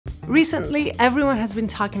Recently, everyone has been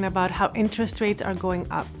talking about how interest rates are going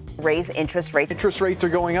up. Raise interest rates. Interest rates are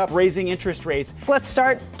going up. Raising interest rates. Let's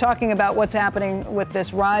start talking about what's happening with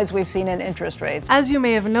this rise we've seen in interest rates. As you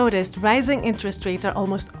may have noticed, rising interest rates are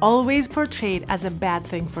almost always portrayed as a bad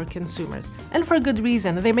thing for consumers. And for good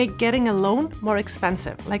reason. They make getting a loan more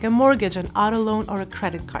expensive, like a mortgage, an auto loan, or a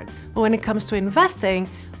credit card. But when it comes to investing,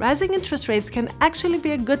 rising interest rates can actually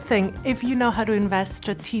be a good thing if you know how to invest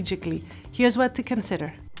strategically. Here's what to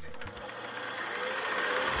consider.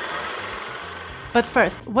 But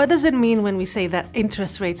first, what does it mean when we say that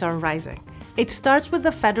interest rates are rising? It starts with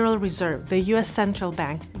the Federal Reserve, the US central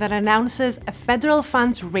bank, that announces a federal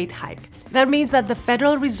funds rate hike. That means that the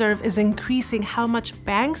Federal Reserve is increasing how much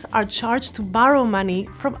banks are charged to borrow money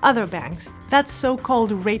from other banks. That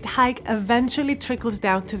so-called rate hike eventually trickles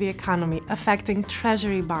down to the economy, affecting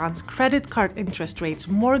treasury bonds, credit card interest rates,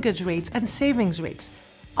 mortgage rates, and savings rates.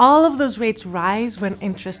 All of those rates rise when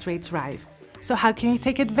interest rates rise. So how can you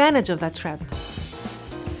take advantage of that trend?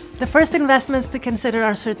 The first investments to consider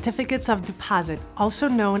are certificates of deposit, also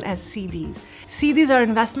known as CDs. CDs are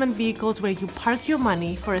investment vehicles where you park your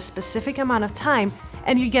money for a specific amount of time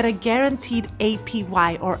and you get a guaranteed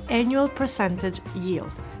APY, or annual percentage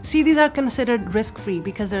yield. CDs are considered risk-free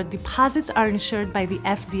because their deposits are insured by the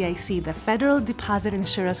FDIC, the Federal Deposit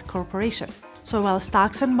Insurance Corporation. So while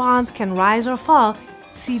stocks and bonds can rise or fall,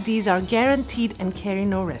 CDs are guaranteed and carry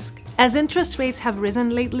no risk. As interest rates have risen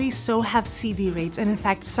lately, so have CD rates, and in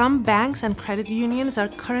fact, some banks and credit unions are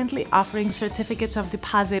currently offering certificates of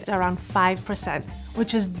deposit around 5%,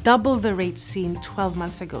 which is double the rate seen 12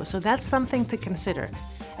 months ago. So that's something to consider.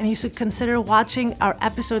 And you should consider watching our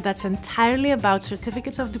episode that's entirely about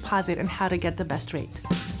certificates of deposit and how to get the best rate.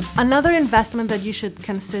 Another investment that you should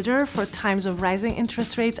consider for times of rising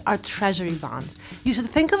interest rates are treasury bonds. You should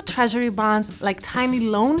think of treasury bonds like tiny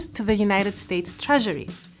loans to the United States Treasury.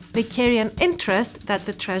 They carry an interest that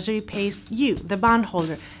the Treasury pays you, the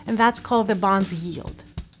bondholder, and that's called the bond's yield.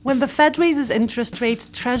 When the Fed raises interest rates,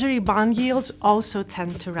 Treasury bond yields also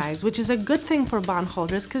tend to rise, which is a good thing for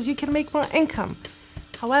bondholders because you can make more income.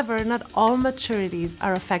 However, not all maturities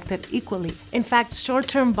are affected equally. In fact,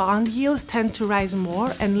 short-term bond yields tend to rise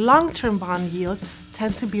more and long-term bond yields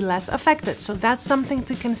tend to be less affected, so that's something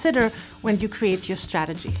to consider when you create your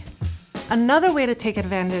strategy. Another way to take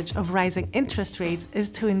advantage of rising interest rates is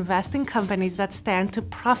to invest in companies that stand to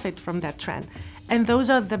profit from that trend. And those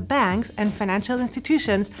are the banks and financial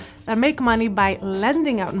institutions that make money by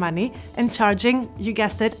lending out money and charging, you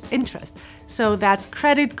guessed it, interest. So that's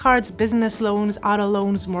credit cards, business loans, auto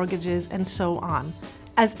loans, mortgages, and so on.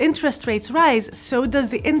 As interest rates rise, so does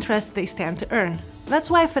the interest they stand to earn. That's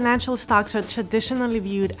why financial stocks are traditionally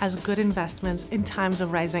viewed as good investments in times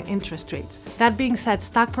of rising interest rates. That being said,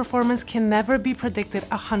 stock performance can never be predicted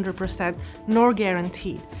 100% nor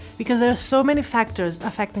guaranteed, because there are so many factors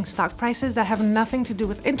affecting stock prices that have nothing to do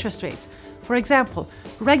with interest rates. For example,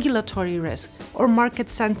 regulatory risk or market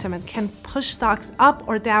sentiment can push stocks up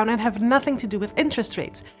or down and have nothing to do with interest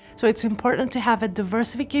rates. So it's important to have a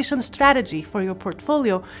diversification strategy for your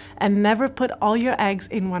portfolio and never put all your eggs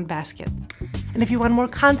in one basket. And if you want more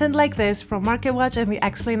content like this from MarketWatch and the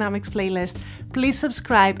Explainomics playlist, please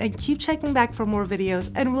subscribe and keep checking back for more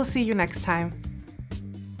videos, and we'll see you next time.